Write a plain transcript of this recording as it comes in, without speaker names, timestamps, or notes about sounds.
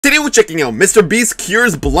you checking out MrBeast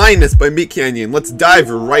Cures Blindness by MeatCanyon. Let's dive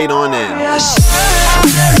right on in.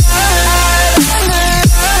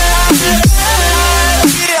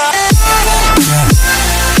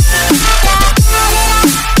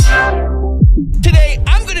 Today,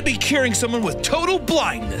 I'm going to be curing someone with total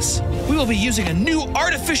blindness. We will be using a new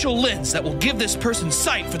artificial lens that will give this person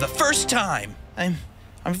sight for the first time. I'm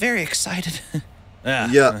very excited.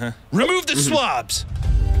 Remove the swabs.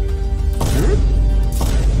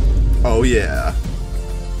 Oh yeah.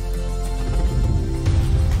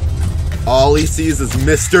 All he sees is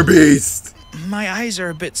MrBeast. My eyes are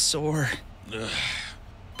a bit sore.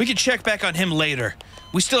 We can check back on him later.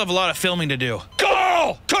 We still have a lot of filming to do.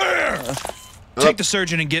 Carl, come here! Take the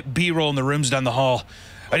surgeon and get B-roll in the rooms down the hall.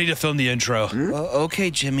 I need to film the intro. Okay,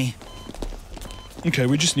 Jimmy. Okay,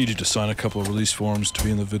 we just need you to sign a couple of release forms to be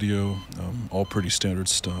in the video. All pretty standard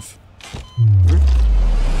stuff.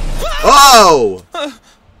 Oh!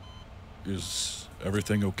 Is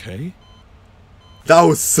everything okay? That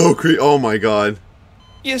was so creepy. Oh my god.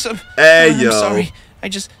 Yes, I'm yo. sorry.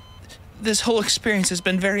 This whole experience has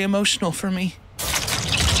been very emotional for me.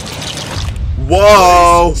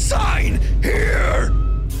 Whoa! Sign here!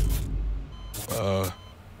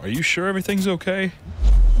 Are you sure everything's okay?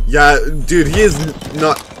 Yeah, dude, he is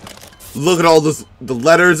not. Look at all this. The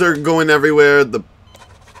letters are going everywhere.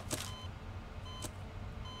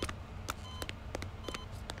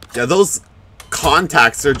 Yeah, those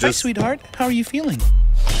contacts are just. Hi, sweetheart. How are you feeling?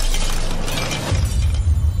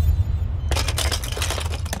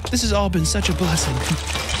 This has all been such a blessing.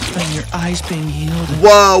 And your eyes being healed.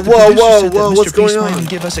 Whoa, whoa, whoa, whoa! What's going on? Might even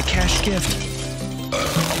give us a cash gift.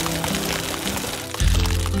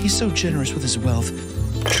 He's so generous with his wealth.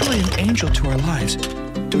 Truly an angel to our lives.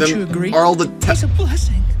 Don't you agree? Are all the He's a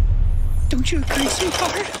blessing. Don't you agree,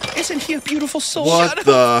 sweetheart? Isn't he a beautiful soul? What Shut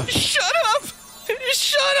the? up! Shut up!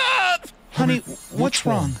 Shut up! Honey, what's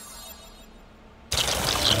wrong?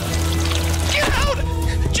 Get out!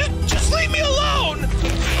 Just leave me alone!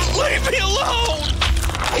 Leave me alone!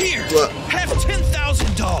 Here, have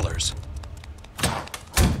 $10,000.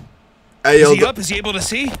 Hey, Is he up? Is he able to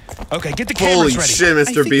see? Okay, get the cameras ready. Holy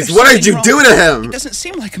shit, MrBeast! What did you do to him? He doesn't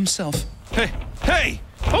seem like himself. Hey!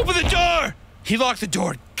 Open the door! He locked the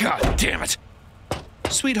door. God damn it!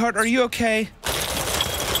 Sweetheart, are you okay?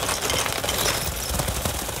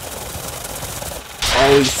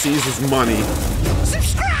 All he sees is money.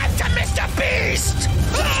 Subscribe to MrBeast!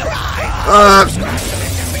 Subscribe to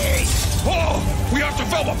MrBeast! Whoa! We have to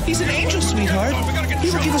film him! He's an angel, sweetheart. He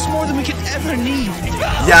will give us more than we could ever need.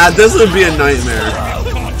 Yeah, this would be a nightmare.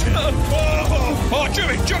 Oh,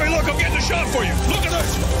 Jimmy, look, I'm getting a shot for you. Look at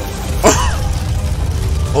this.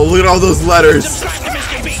 Oh, look at all those letters.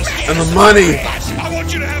 And the money. I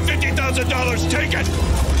want you to have $50,000. Take it.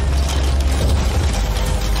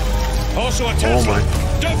 Also a Tesla. Oh my.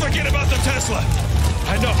 Don't forget about the Tesla.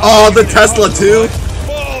 I know. Oh, the Tesla too?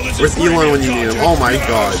 Oh, Where's Elon when you need him? Oh my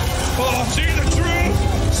god. Oh, see the truth?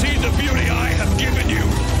 See the beauty I have given you.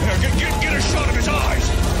 Get a shot of his eyes.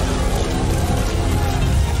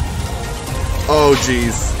 Oh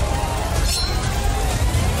jeez.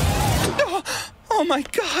 Oh my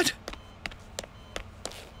god.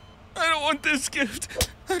 I don't want this gift.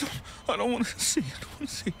 I don't want to see.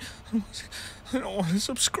 I don't want to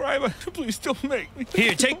subscribe. Please don't make me.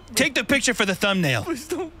 Here, take the picture for the thumbnail. Please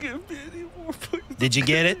don't give me any more. Please. Did you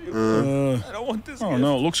get it? I don't want this. I don't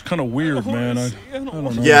know. It looks kind of weird, man. I don't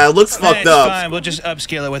know. Yeah, it looks fucked up. Fine. We'll just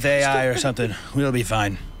upscale it with AI or something. We'll be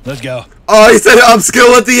fine. Let's go. Oh, he said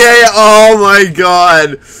upskill with the AI. Oh my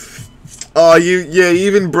god. Oh, you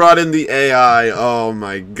even brought in the AI. Oh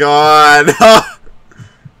my god.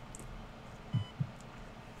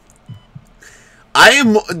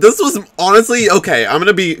 This was honestly, okay, I'm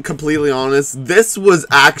gonna be completely honest, this was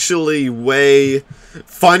actually way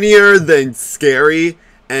funnier than scary,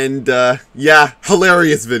 and yeah,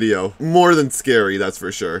 hilarious video. More than scary, that's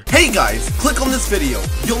for sure. Hey guys, click on this video,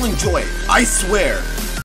 you'll enjoy it, I swear.